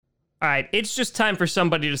All right, it's just time for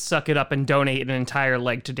somebody to suck it up and donate an entire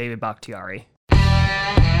leg to David Bakhtiari.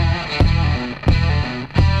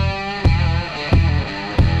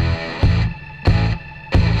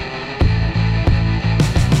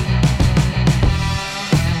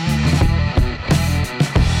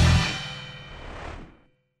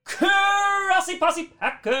 Crossy Posse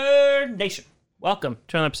Packer Nation. Welcome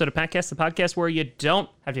to another episode of Packcast, the podcast where you don't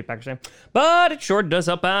have to be Packers fan, but it sure does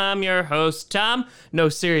up. I'm your host, Tom. No,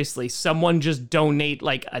 seriously, someone just donate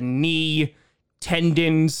like a knee,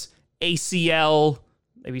 tendons, ACL,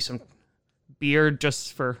 maybe some beer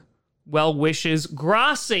just for well wishes.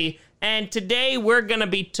 Grassi. And today we're going to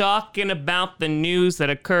be talking about the news that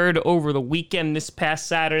occurred over the weekend this past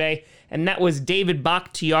Saturday, and that was David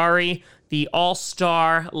Bakhtiari, the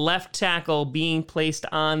all-star left tackle, being placed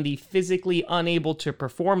on the physically unable to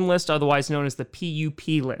perform list, otherwise known as the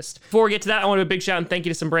PUP list. Before we get to that, I want to do a big shout and thank you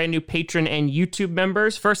to some brand new Patreon and YouTube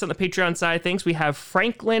members. First, on the Patreon side of things, we have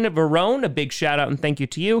Franklin Verone, a big shout out and thank you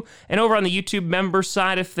to you. And over on the YouTube member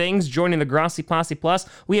side of things, joining the Grassi Posse Plus,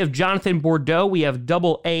 we have Jonathan Bordeaux, we have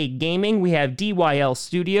Double A Gaming, we have DYL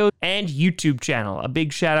Studio, and YouTube channel. A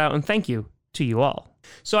big shout out and thank you to you all.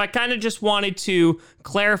 So I kind of just wanted to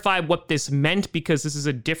clarify what this meant, because this is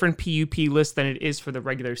a different PUP list than it is for the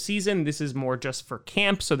regular season. This is more just for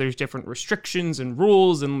camp, so there's different restrictions and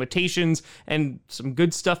rules and limitations and some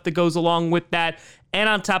good stuff that goes along with that. And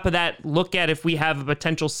on top of that, look at if we have a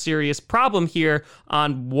potential serious problem here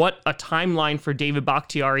on what a timeline for David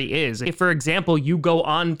Bakhtiari is. If, for example, you go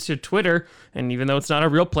on to Twitter, and even though it's not a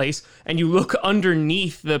real place, and you look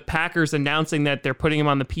underneath the Packers announcing that they're putting him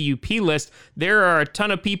on the PUP list, there are a ton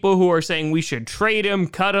of people who are saying we should trade him,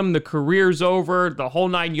 cut him, the career's over, the whole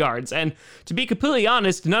 9 yards. And to be completely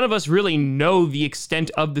honest, none of us really know the extent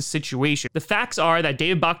of the situation. The facts are that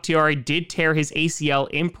David Bakhtiari did tear his ACL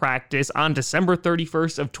in practice on December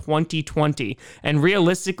 31st of 2020, and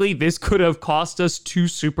realistically this could have cost us 2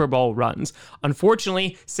 Super Bowl runs.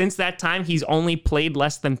 Unfortunately, since that time he's only played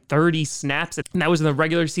less than 30 snaps, and that was in the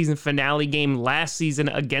regular season finale game last season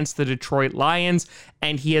against the Detroit Lions,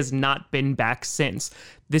 and he has not been back since.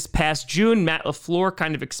 This past June, Matt LaFleur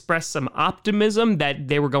kind of expressed some optimism that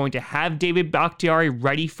they were going to have David Bakhtiari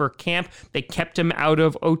ready for camp. They kept him out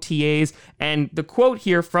of OTAs, and the quote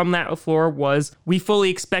here from Matt LaFleur was, "We fully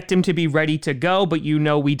expect him to be ready to go, but you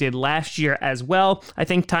know we did last year as well. I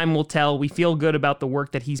think time will tell. We feel good about the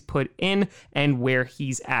work that he's put in and where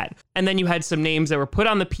he's at." And then you had some names that were put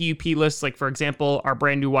on the PUP list, like, for example, our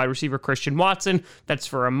brand new wide receiver, Christian Watson. That's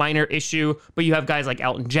for a minor issue, but you have guys like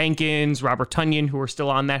Elton Jenkins, Robert Tonyan, who are still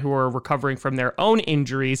on that, who are recovering from their own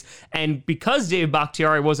injuries. And because David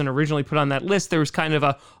Bakhtiari wasn't originally put on that list, there was kind of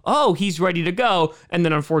a, oh, he's ready to go. And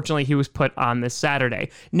then unfortunately he was put on this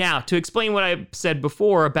Saturday. Now, to explain what I said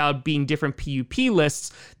before about being different PUP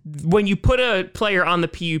lists, when you put a player on the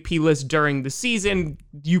PUP list during the season,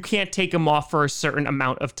 you can't take him off for a certain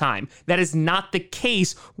amount of time. That is not the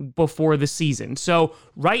case before the season. So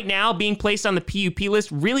right now, being placed on the PUP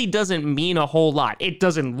list really doesn't mean a whole lot. It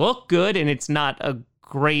doesn't look good, and it's not a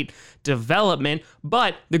great development,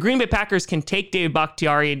 but the Green Bay Packers can take David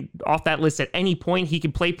Bakhtiari off that list at any point. He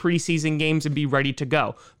can play preseason games and be ready to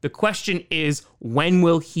go. The question is, when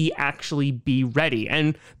will he actually be ready?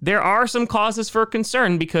 And there are some causes for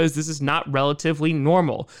concern because this is not relatively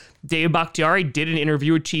normal. David Bakhtiari did an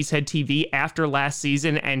interview with Cheesehead TV after last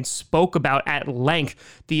season and spoke about at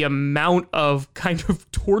length the amount of kind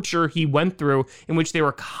of torture he went through, in which they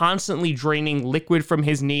were constantly draining liquid from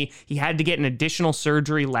his knee. He had to get an additional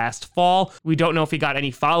surgery last fall. We don't know if he got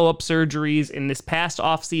any follow-up surgeries in this past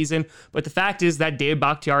offseason, but the fact is that David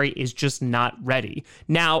Bakhtiari is just not ready.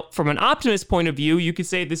 Now, from an optimist point of view, you could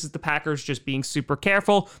say this is the Packers just being super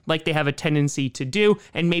careful, like they have a tendency to do,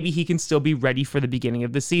 and maybe he can still be ready for the beginning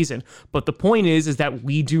of the season. But the point is that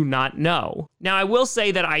we do not know. Now, I will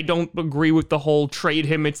say that I don't agree with the whole trade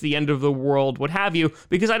him, it's the end of the world, what have you,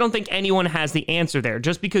 because I don't think anyone has the answer there.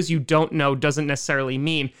 Just because you don't know doesn't necessarily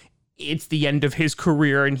mean it's the end of his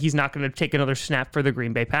career and he's not going to take another snap for the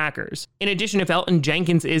Green Bay Packers. In addition, if Elton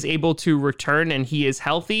Jenkins is able to return and he is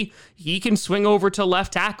healthy, he can swing over to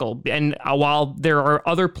left tackle. And while there are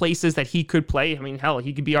other places that he could play, I mean, hell,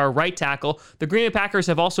 he could be our right tackle. The Green Bay Packers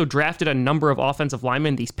have also drafted a number of offensive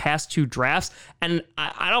linemen these past 2 drafts. And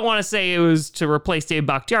I don't want to say it was to replace David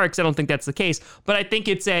Bakhtiari because I don't think that's the case, but I think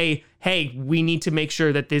it's a, hey, we need to make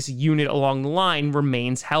sure that this unit along the line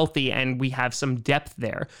remains healthy and we have some depth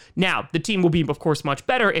there. Now, the team will be, of course, much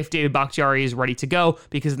better if David Bakhtiari is ready to go,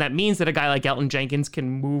 because that means that a guy like Elgton Jenkins can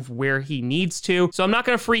move where he needs to. So I'm not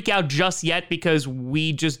going to freak out just yet because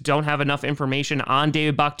we just don't have enough information on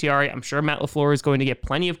David Bakhtiari. I'm sure Matt LaFleur is going to get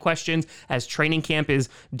plenty of questions as training camp is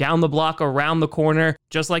down the block, around the corner.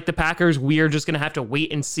 Just like the Packers, we are just going to have to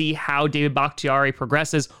wait and see how David Bakhtiari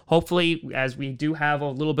progresses. Hopefully, as we do have a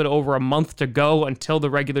little bit over a month to go until the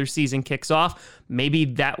regular season kicks off, maybe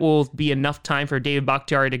that will be enough time for David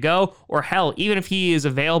Bakhtiari to go. Or hell, even if he is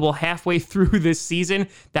available halfway through this season,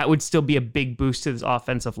 that would still be a big boost to this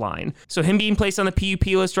offensive line. So him being placed on the PUP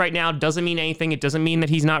list right now doesn't mean anything. It doesn't mean that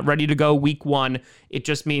he's not ready to go week 1. It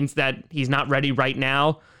just means that he's not ready right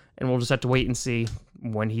now, and we'll just have to wait and see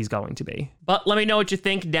when he's going to be. But let me know what you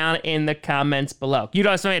think down in the comments below. You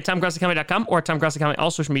guys know me at TomGrossiComedy.com or TomGrossiComedy, all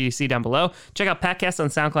social media you see down below. Check out podcasts on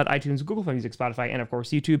SoundCloud, iTunes, Google Play Music, Spotify, and of course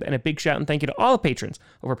YouTube. And a big shout and thank you to all the patrons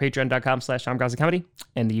over patreon.com/TomGrossiComedy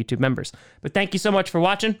and the YouTube members. But thank you so much for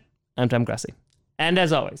watching. I'm Tom Grossi. And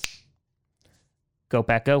as always, go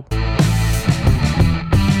Pack Go.